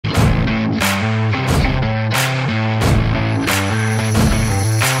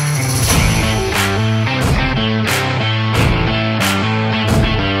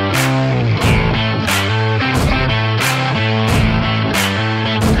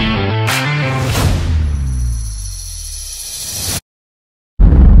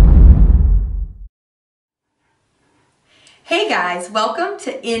guys, welcome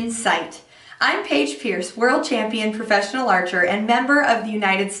to Insight. I'm Paige Pierce, world champion professional archer and member of the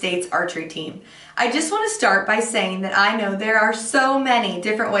United States archery team. I just want to start by saying that I know there are so many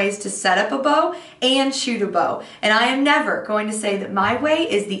different ways to set up a bow and shoot a bow, and I am never going to say that my way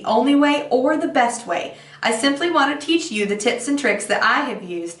is the only way or the best way. I simply want to teach you the tips and tricks that I have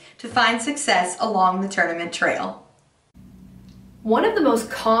used to find success along the tournament trail. One of the most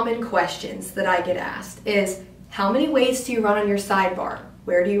common questions that I get asked is, how many weights do you run on your sidebar?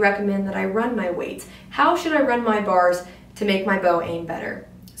 Where do you recommend that I run my weights? How should I run my bars to make my bow aim better?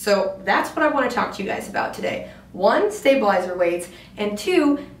 So that's what I want to talk to you guys about today. 1, stabilizer weights, and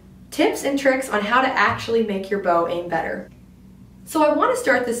 2, tips and tricks on how to actually make your bow aim better. So I want to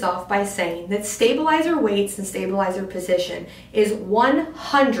start this off by saying that stabilizer weights and stabilizer position is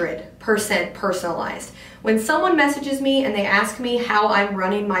 100% personalized. When someone messages me and they ask me how I'm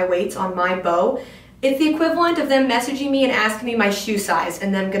running my weights on my bow, it's the equivalent of them messaging me and asking me my shoe size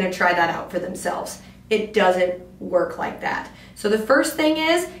and them going to try that out for themselves. It doesn't work like that. So the first thing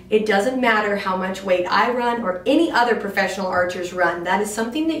is, it doesn't matter how much weight I run or any other professional archers run. That is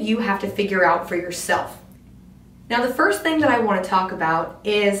something that you have to figure out for yourself. Now the first thing that I want to talk about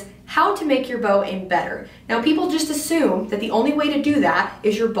is how to make your bow aim better. Now people just assume that the only way to do that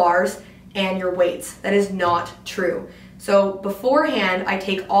is your bars and your weights. That is not true. So beforehand, I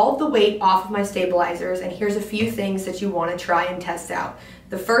take all of the weight off of my stabilizers, and here's a few things that you want to try and test out.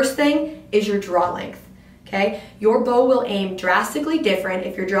 The first thing is your draw length. Okay? Your bow will aim drastically different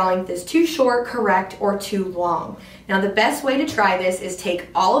if your draw length is too short, correct, or too long. Now the best way to try this is take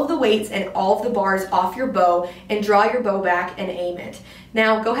all of the weights and all of the bars off your bow and draw your bow back and aim it.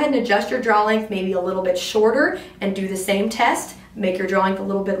 Now go ahead and adjust your draw length maybe a little bit shorter and do the same test. Make your draw length a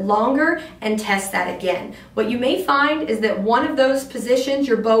little bit longer and test that again. What you may find is that one of those positions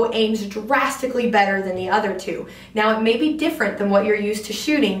your bow aims drastically better than the other two. Now it may be different than what you're used to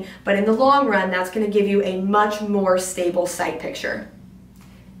shooting, but in the long run that's going to give you a much more stable sight picture.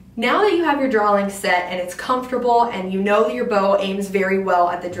 Now that you have your draw length set and it's comfortable and you know that your bow aims very well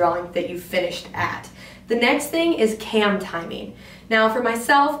at the draw length that you finished at, the next thing is cam timing. Now for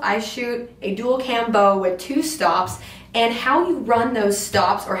myself, I shoot a dual cam bow with 2 stops, and how you run those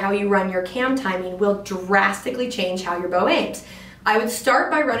stops or how you run your cam timing will drastically change how your bow aims. I would start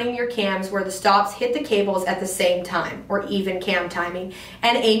by running your cams where the stops hit the cables at the same time, or even cam timing,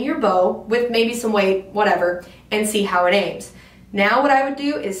 and aim your bow with maybe some weight, whatever, and see how it aims. Now what I would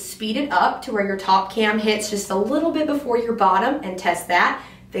do is speed it up to where your top cam hits just a little bit before your bottom and test that.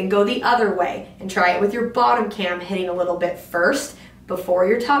 Then go the other way and try it with your bottom cam hitting a little bit first before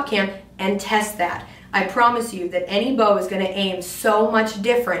your top cam and test that. I promise you that any bow is going to aim so much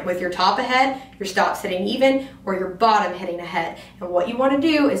different with your top ahead, your stops hitting even, or your bottom hitting ahead. And what you want to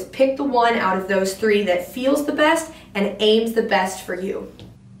do is pick the one out of those 3 that feels the best and aims the best for you.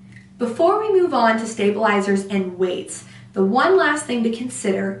 Before we move on to stabilizers and weights, the one last thing to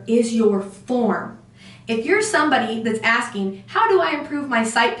consider is your form. If you're somebody that's asking, how do I improve my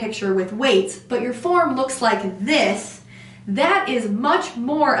sight picture with weights, but your form looks like this, that is much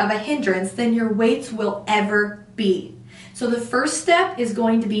more of a hindrance than your weights will ever be. So the first step is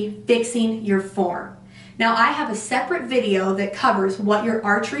going to be fixing your form. Now I have a separate video that covers what your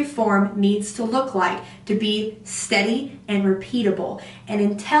archery form needs to look like to be steady and repeatable. And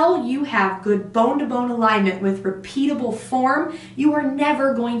until you have good bone-to-bone alignment with repeatable form, you are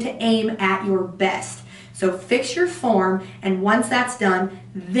never going to aim at your best. So fix your form, and once that's done,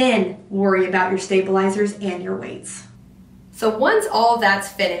 then worry about your stabilizers and your weights. So once all that's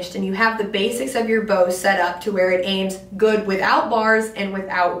finished and you have the basics of your bow set up to where it aims good without bars and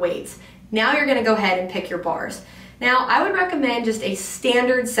without weights, now you're going to go ahead and pick your bars. Now I would recommend just a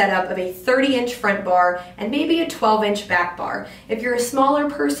standard setup of a 30-inch front bar and maybe a 12-inch back bar. If you're a smaller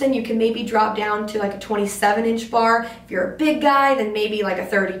person, you can maybe drop down to like a 27-inch bar. If you're a big guy, then maybe like a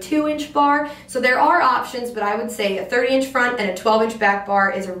 32-inch bar. So there are options, but I would say a 30-inch front and a 12-inch back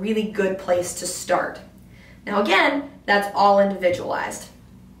bar is a really good place to start. Now again, that's all individualized.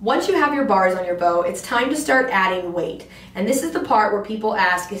 Once you have your bars on your bow, it's time to start adding weight. And this is the part where people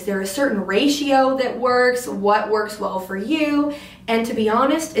ask, is there a certain ratio that works? What works well for you? And to be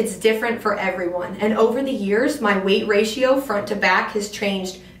honest, it's different for everyone. And over the years, my weight ratio front to back has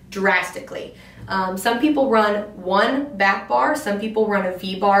changed drastically. Some people run 1 back bar, some people run a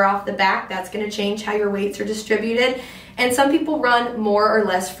V bar off the back. That's going to change how your weights are distributed. And some people run more or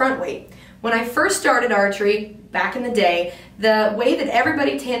less front weight. When I first started archery, back in the day, the way that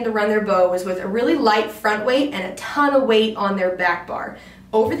everybody tended to run their bow was with a really light front weight and a ton of weight on their back bar.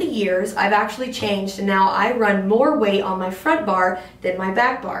 Over the years, I've actually changed, and now I run more weight on my front bar than my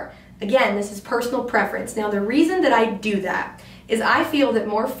back bar. Again, this is personal preference. Now, the reason that I do that is I feel that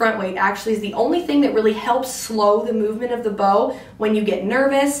more front weight actually is the only thing that really helps slow the movement of the bow when you get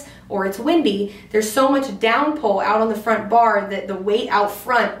nervous or it's windy. There's so much down pull out on the front bar that the weight out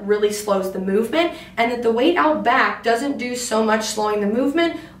front really slows the movement, and that the weight out back doesn't do so much slowing the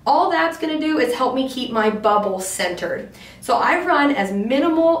movement. All that's going to do is help me keep my bubble centered. So I run as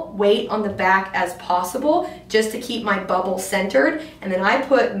minimal weight on the back as possible just to keep my bubble centered, and then I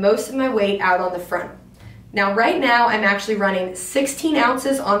put most of my weight out on the front. Now right now I'm actually running 16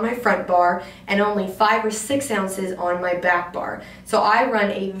 ounces on my front bar and only 5 or 6 ounces on my back bar. So I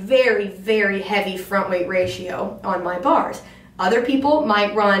run a very, very heavy front weight ratio on my bars. Other people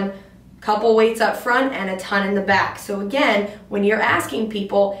might run a couple weights up front and a ton in the back. So again, when you're asking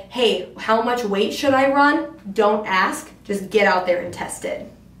people, hey, how much weight should I run? Don't ask, just get out there and test it.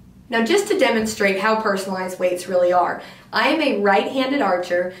 Now, just to demonstrate how personalized weights really are, I am a right-handed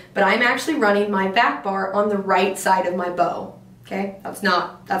archer, but I'm actually running my back bar on the right side of my bow. Okay, that's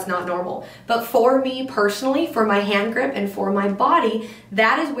not normal. But for me personally, for my hand grip and for my body,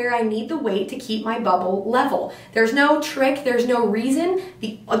 that is where I need the weight to keep my bubble level. There's no trick, there's no reason.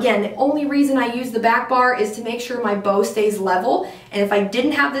 Again, the only reason I use the back bar is to make sure my bow stays level. And if I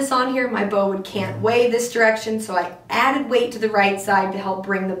didn't have this on here, my bow would can't weigh this direction, so I added weight to the right side to help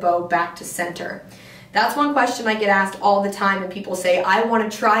bring the bow back to center. That's one question I get asked all the time, and people say, I want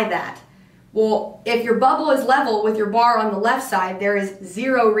to try that. Well, if your bubble is level with your bar on the left side, there is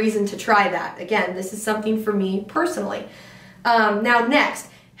zero reason to try that. Again, this is something for me personally. Now next,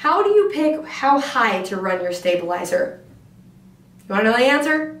 how do you pick how high to run your stabilizer? You want to know the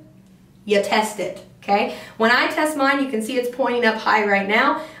answer? You test it, okay? When I test mine, you can see it's pointing up high right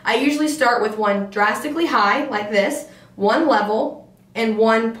now. I usually start with one drastically high, like this, one level, and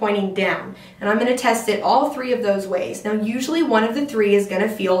one pointing down. And I'm going to test it all 3 of those ways. Now usually one of the 3 is going to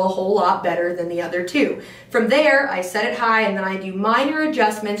feel a whole lot better than the other 2. From there, I set it high and then I do minor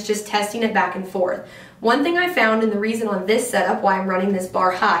adjustments, just testing it back and forth. One thing I found, and the reason on this setup why I'm running this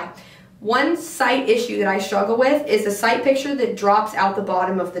bar high, one sight issue that I struggle with is the sight picture that drops out the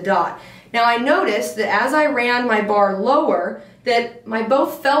bottom of the dot. Now I noticed that as I ran my bar lower, that my bow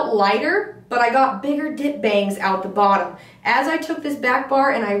felt lighter, but I got bigger dip bangs out the bottom. As I took this back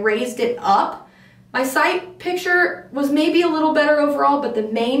bar and I raised it up, my sight picture was maybe a little better overall, but the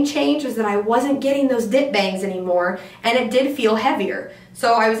main change was that I wasn't getting those dip bangs anymore, and it did feel heavier.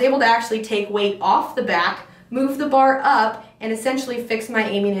 So I was able to actually take weight off the back, move the bar up, and essentially fix my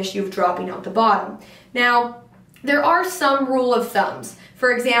aiming issue of dropping out the bottom. Now, there are some rule of thumbs.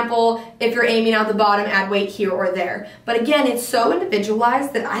 For example, if you're aiming out the bottom, add weight here or there. But again, it's so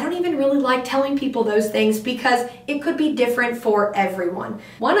individualized that I don't even really like telling people those things because it could be different for everyone.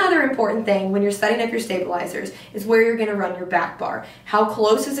 One other important thing when you're setting up your stabilizers is where you're going to run your back bar. How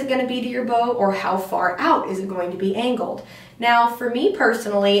close is it going to be to your bow, or how far out is it going to be angled? Now, for me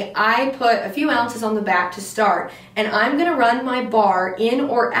personally, I put a few ounces on the back to start, and I'm going to run my bar in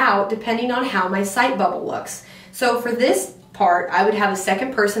or out depending on how my sight bubble looks. So for this part, I would have a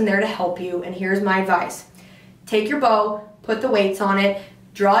second person there to help you, and here's my advice. Take your bow, put the weights on it,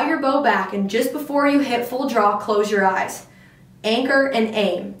 draw your bow back, and just before you hit full draw, close your eyes. Anchor and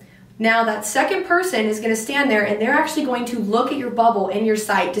aim. Now that second person is going to stand there and they're actually going to look at your bubble in your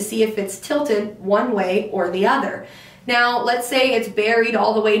sight to see if it's tilted one way or the other. Now let's say it's buried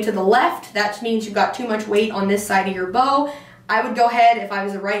all the way to the left. That means you've got too much weight on this side of your bow. I would go ahead, if I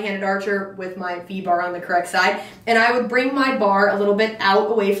was a right-handed archer, with my V-bar on the correct side, and I would bring my bar a little bit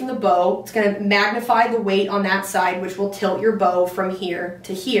out away from the bow. It's going to magnify the weight on that side, which will tilt your bow from here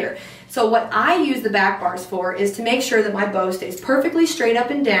to here. So what I use the back bars for is to make sure that my bow stays perfectly straight up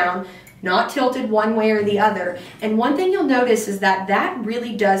and down, not tilted one way or the other. And one thing you'll notice is that that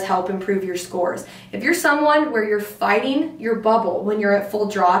really does help improve your scores. If you're someone where you're fighting your bubble when you're at full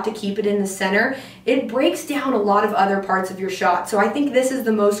draw to keep it in the center, it breaks down a lot of other parts of your shot. So I think this is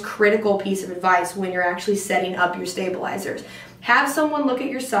the most critical piece of advice when you're actually setting up your stabilizers. Have someone look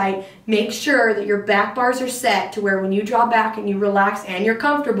at your sight, make sure that your back bars are set to where when you draw back and you relax and you're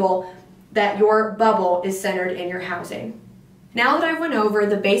comfortable, that your bubble is centered in your housing. Now that I've went over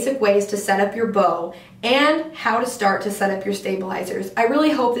the basic ways to set up your bow and how to start to set up your stabilizers, I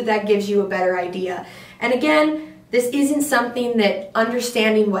really hope that that gives you a better idea. And again, this isn't something that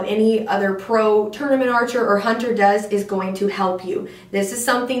understanding what any other pro tournament archer or hunter does is going to help you. This is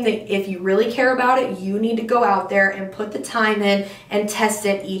something that if you really care about it, you need to go out there and put the time in and test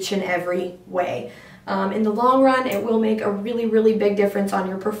it each and every way. In the long run, it will make a really, really big difference on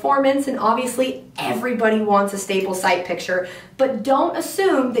your performance, and obviously everybody wants a stable sight picture, but don't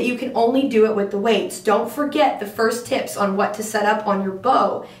assume that you can only do it with the weights. Don't forget the first tips on what to set up on your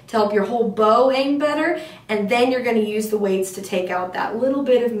bow to help your whole bow aim better, and then you're going to use the weights to take out that little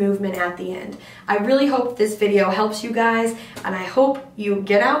bit of movement at the end. I really hope this video helps you guys, and I hope you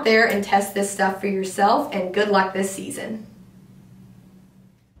get out there and test this stuff for yourself, and good luck this season.